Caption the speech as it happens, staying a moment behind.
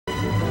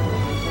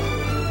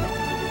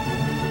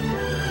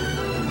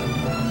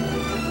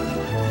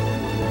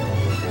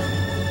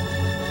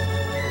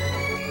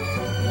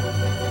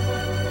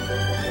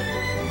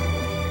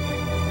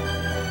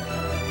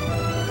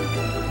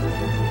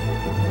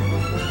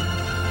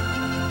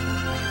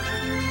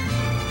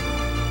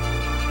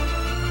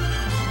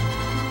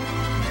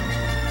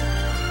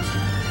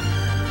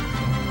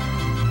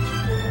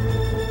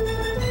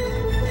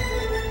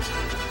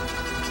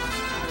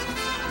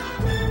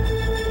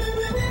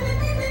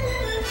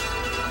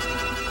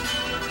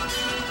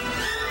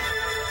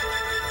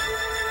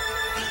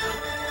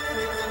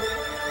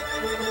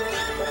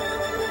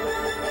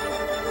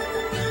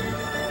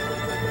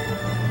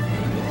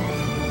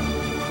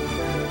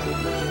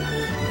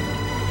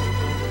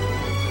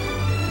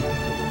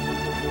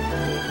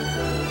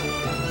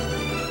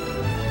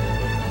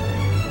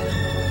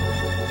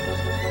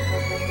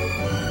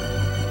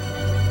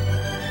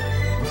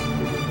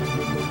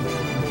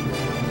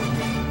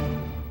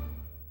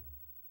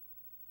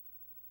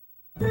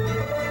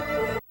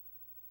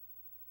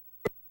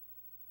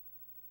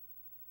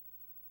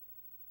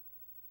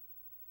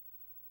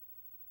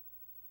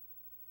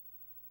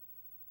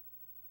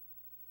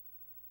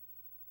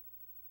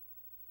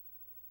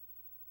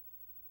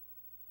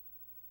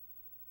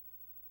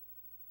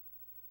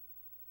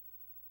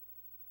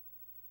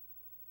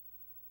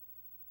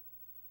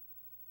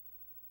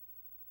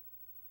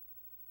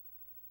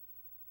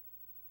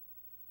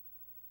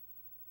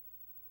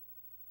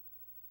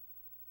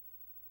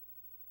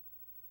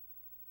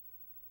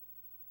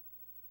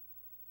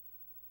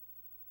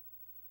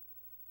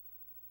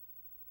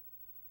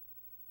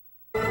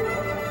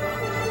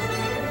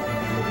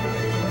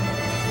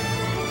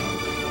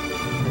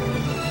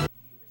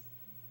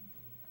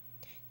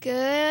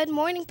Good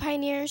morning,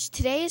 Pioneers.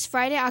 Today is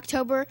Friday,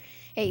 October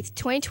 8th,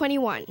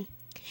 2021.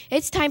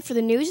 It's time for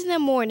the news in the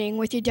morning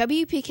with your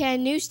WPKN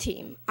news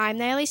team. I'm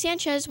Natalie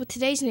Sanchez with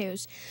today's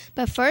news.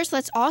 But first,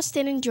 let's all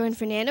stand and join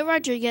Fernando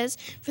Rodriguez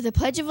for the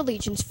Pledge of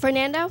Allegiance.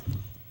 Fernando?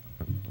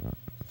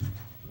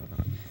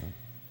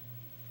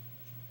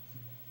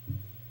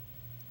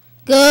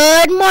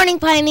 Good morning,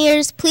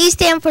 Pioneers. Please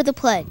stand for the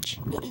pledge.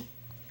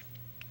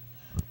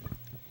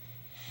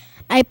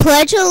 I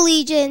pledge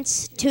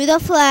allegiance to the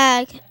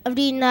flag of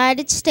the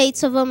United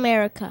States of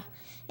America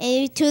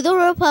and to the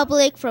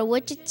republic for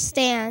which it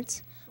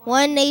stands,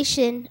 one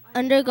nation,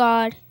 under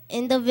God,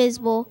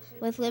 indivisible,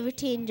 with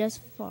liberty and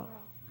justice for all.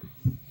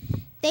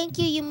 Thank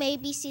you. You may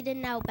be seated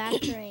now.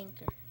 Back to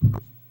anchor.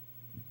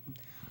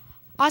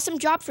 Awesome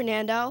job,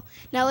 Fernando.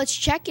 Now let's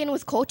check in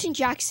with Colton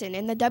Jackson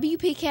in the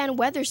WPKN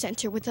Weather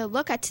Center with a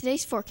look at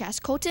today's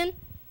forecast. Colton?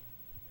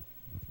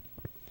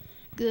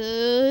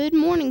 Good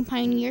morning,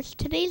 Pioneers.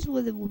 Today's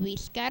weather will be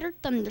scattered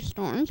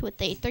thunderstorms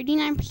with a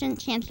 39%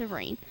 chance of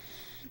rain.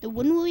 The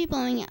wind will be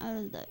blowing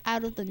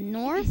out of the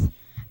north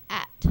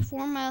at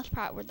 4 miles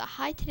per hour. The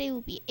high today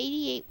will be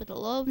 88 with a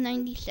low of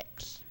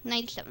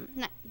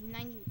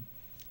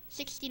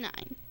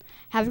 69.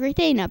 Have a great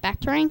day. Now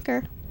back to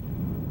anchor.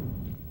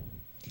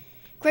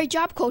 Great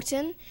job,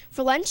 Colton.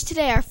 For lunch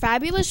today, our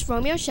fabulous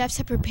Romeo chefs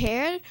have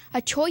prepared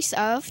a choice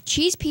of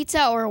cheese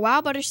pizza or a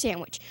wild butter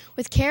sandwich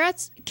with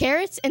carrots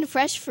and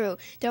fresh fruit.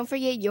 Don't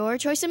forget your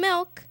choice of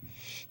milk.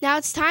 Now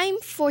it's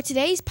time for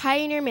today's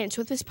Pioneer Minutes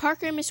with Miss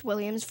Parker and Miss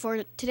Williams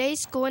for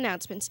today's school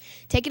announcements.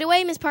 Take it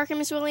away, Miss Parker and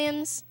Miss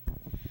Williams.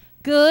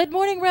 Good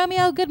morning,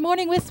 Romeo. Good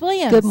morning, Miss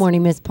Williams. Good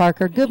morning, Miss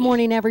Parker. Good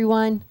morning,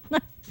 everyone.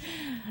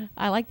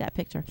 I like that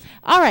picture.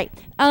 All right.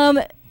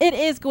 It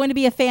is going to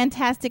be a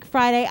fantastic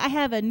Friday. I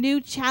have a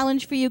new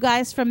challenge for you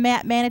guys from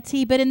Matt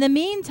Manatee. But in the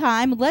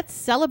meantime, let's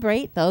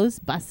celebrate those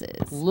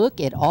buses. Look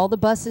at all the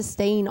buses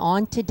staying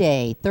on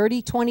today.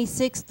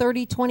 3026,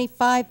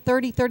 3025,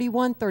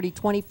 3031,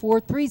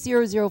 3024,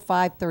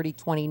 3005,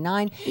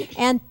 3029,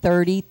 and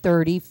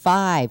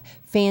 3035.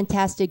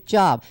 Fantastic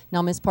job.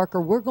 Now, Miss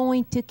Parker, we're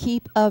going to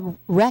keep a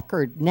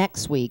record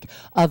next week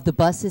of the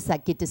buses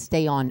that get to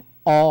stay on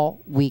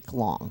all week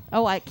long.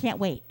 Oh, I can't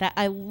wait.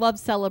 I love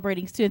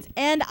celebrating students,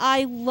 and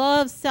I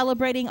love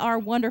celebrating our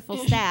wonderful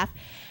staff.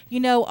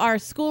 You know, our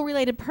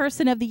school-related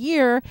person of the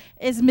year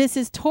is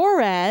Mrs.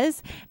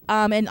 Torres,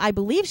 and I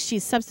believe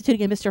she's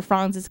substituting in Mr.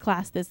 Franz's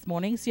class this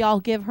morning. So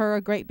y'all give her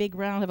a great big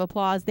round of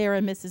applause there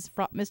in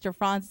Mr.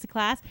 Franz's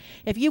class.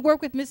 If you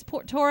work with Ms.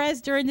 Torres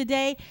during the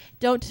day,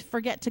 don't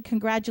forget to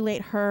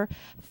congratulate her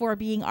for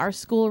being our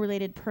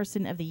school-related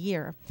person of the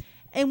year.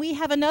 And we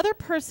have another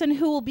person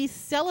who will be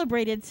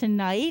celebrated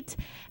tonight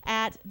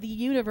at the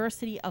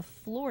University of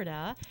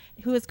Florida,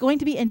 who is going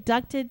to be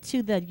inducted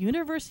to the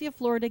University of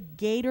Florida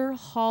Gator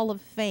Hall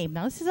of Fame.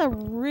 Now, this is a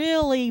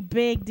really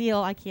big deal.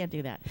 I can't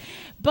do that.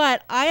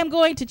 But I am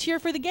going to cheer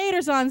for the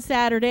Gators on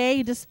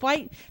Saturday,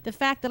 despite the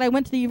fact that I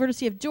went to the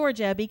University of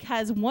Georgia,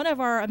 because one of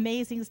our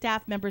amazing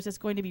staff members is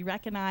going to be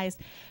recognized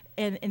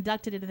and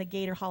inducted into the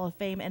Gator Hall of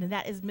Fame, and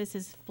that is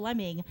Mrs.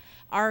 Fleming,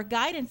 our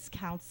guidance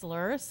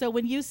counselor. So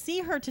when you see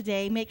her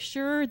today, make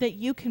sure that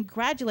you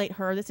congratulate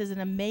her. This is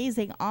an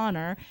amazing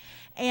honor.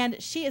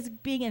 And she is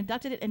being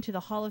inducted into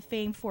the Hall of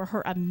Fame for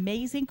her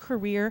amazing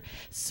career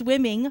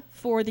swimming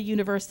for the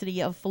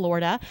University of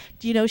Florida.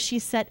 Do you know she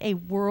set a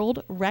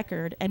world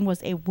record and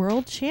was a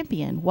world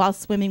champion while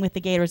swimming with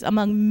the Gators,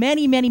 among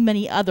many, many,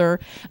 many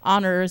other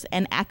honors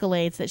and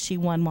accolades that she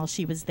won while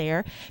she was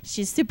there.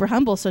 She's super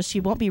humble, so she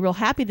won't be real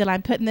happy that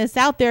I'm putting this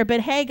out there. But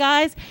hey,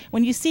 guys,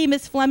 when you see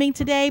Miss Fleming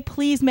today,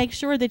 please make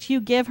sure that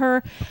you give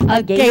her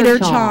a Gator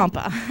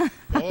Chomp.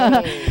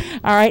 Hey.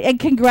 All right, and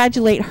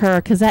congratulate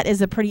her, because that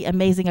is a pretty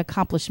amazing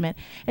accomplishment.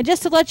 And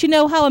just to let you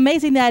know how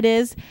amazing that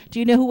is, do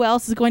you know who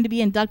else is going to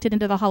be inducted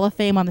into the Hall of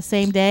Fame on the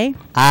same day?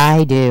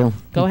 I do.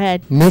 Go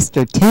ahead.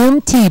 Mr.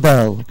 Tim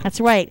Tebow. That's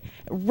right.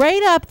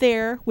 Right up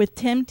there with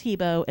Tim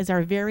Tebow is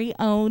our very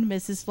own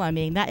Mrs.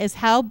 Fleming. That is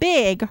how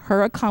big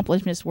her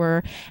accomplishments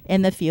were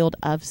in the field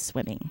of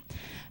swimming.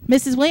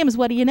 Mrs. Williams,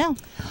 what do you know?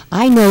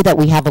 I know that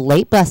we have a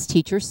late bus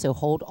teacher, so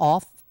hold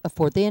off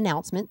for the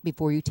announcement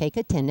before you take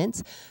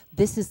attendance.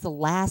 This is the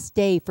last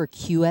day for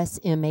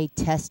QSMA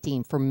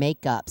testing for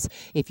makeups.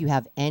 If you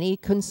have any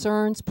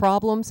concerns,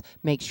 problems,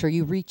 make sure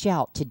you reach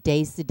out.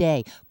 Today's the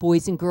day.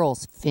 Boys and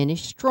girls,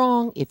 finish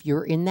strong. If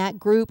you're in that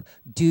group,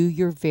 do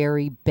your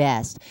very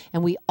best.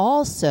 And we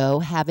also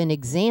have an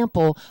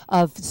example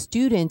of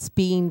students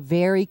being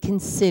very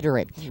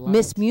considerate.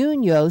 Miss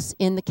Munoz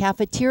in the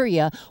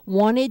cafeteria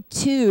wanted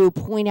to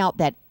point out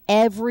that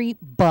every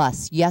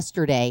bus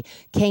yesterday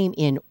came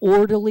in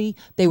orderly.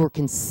 They were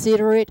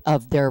considerate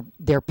of their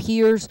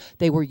peers.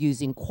 They were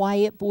using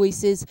quiet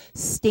voices,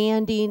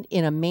 standing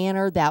in a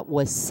manner that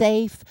was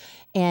safe.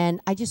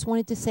 And I just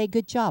wanted to say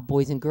good job,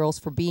 boys and girls,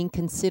 for being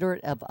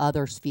considerate of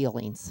others'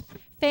 feelings.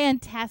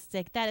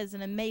 Fantastic. That is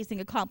an amazing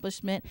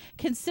accomplishment.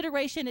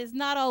 Consideration is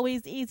not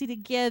always easy to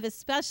give,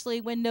 especially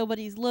when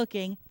nobody's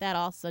looking. That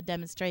also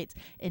demonstrates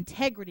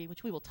integrity,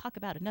 which we will talk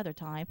about another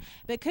time.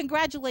 But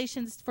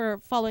congratulations for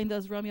following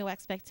those Romeo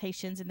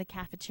expectations in the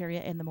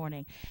cafeteria in the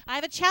morning. I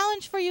have a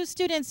challenge for you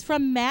students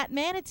from Matt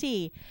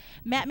Manatee.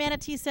 Matt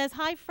Manatee says,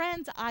 "Hi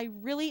friends, I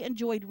really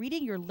enjoyed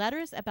reading your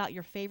letters about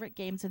your favorite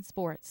games and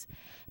sports.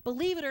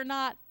 Believe it or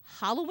not,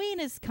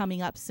 Halloween is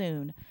coming up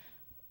soon.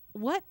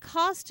 What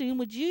costume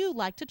would you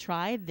like to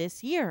try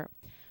this year?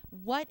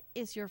 What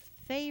is your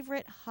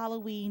favorite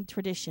Halloween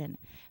tradition?"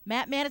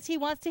 Matt Manatee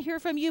wants to hear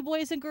from you,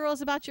 boys and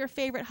girls, about your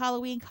favorite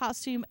Halloween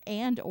costume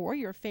and or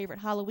your favorite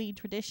Halloween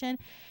tradition.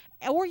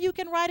 Or you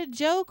can write a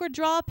joke or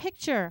draw a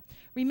picture.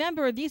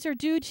 Remember, these are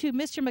due to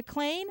Mr.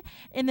 McLean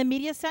in the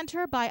Media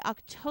Center by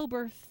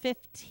October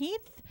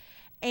 15th.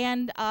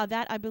 And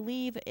that, I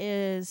believe,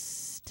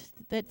 is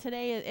that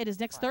today. It is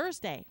next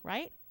Thursday,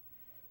 right?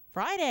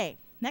 Friday.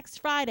 Next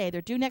Friday.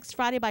 They're due next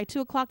Friday by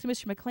 2 o'clock to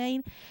Mr.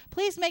 McLean.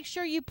 Please make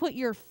sure you put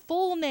your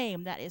full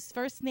name, that is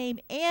first name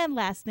and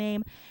last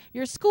name,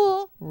 your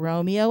school,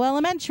 Romeo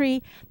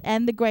Elementary,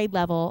 and the grade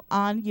level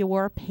on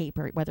your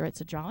paper, whether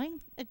it's a drawing,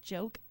 a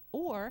joke,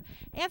 or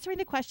answering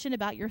the question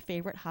about your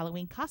favorite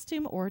Halloween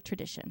costume or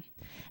tradition.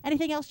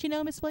 Anything else you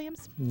know, Miss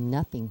Williams?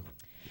 Nothing.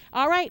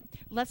 All right,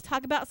 let's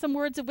talk about some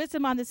words of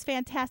wisdom on this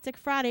fantastic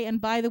Friday.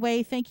 And by the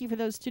way, thank you for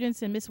those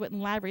students in Miss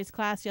Whitten Lavery's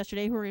class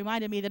yesterday who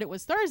reminded me that it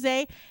was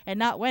Thursday and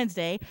not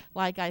Wednesday,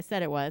 like I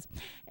said it was.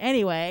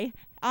 Anyway,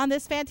 on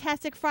this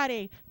fantastic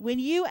Friday, when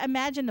you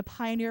imagine the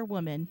pioneer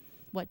woman,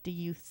 what do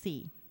you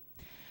see?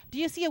 Do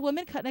you see a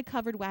woman in a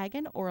covered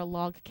wagon or a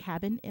log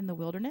cabin in the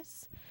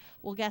wilderness?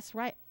 Well, guess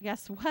what?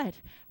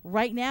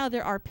 Right now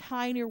there are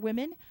pioneer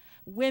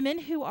women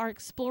who are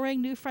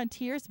exploring new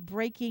frontiers,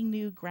 breaking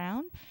new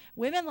ground.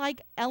 Women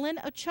like Ellen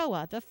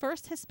Ochoa, the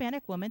first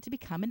Hispanic woman to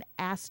become an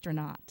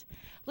astronaut.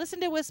 Listen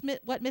to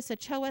what Miss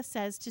Ochoa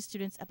says to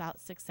students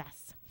about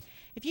success.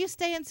 If you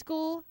stay in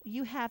school,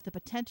 you have the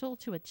potential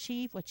to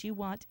achieve what you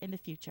want in the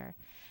future.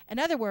 In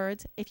other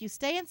words, if you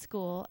stay in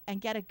school and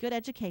get a good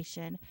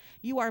education,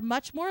 you are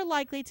much more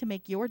likely to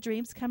make your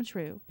dreams come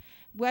true,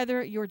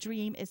 whether your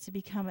dream is to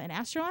become an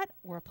astronaut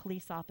or a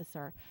police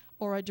officer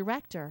or a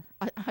director,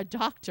 a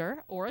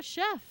doctor, or a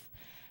chef.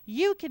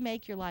 You can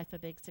make your life a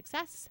big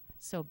success,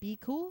 so be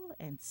cool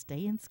and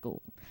stay in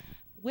school.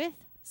 With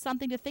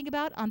something to think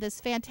about on this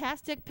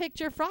fantastic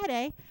Picture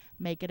Friday,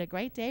 make it a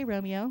great day,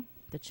 Romeo.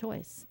 The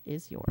choice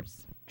is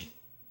yours.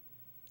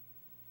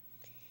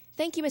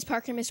 Thank you, Ms.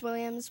 Parker and Ms.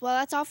 Williams. Well,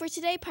 that's all for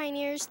today,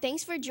 Pioneers.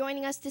 Thanks for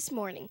joining us this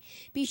morning.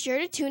 Be sure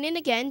to tune in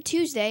again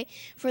Tuesday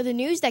for the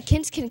news that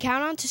kids can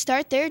count on to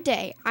start their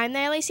day. I'm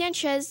Nayeli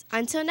Sanchez.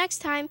 Until next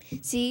time,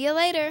 see you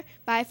later.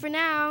 Bye for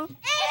now.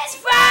 It's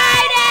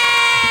Friday!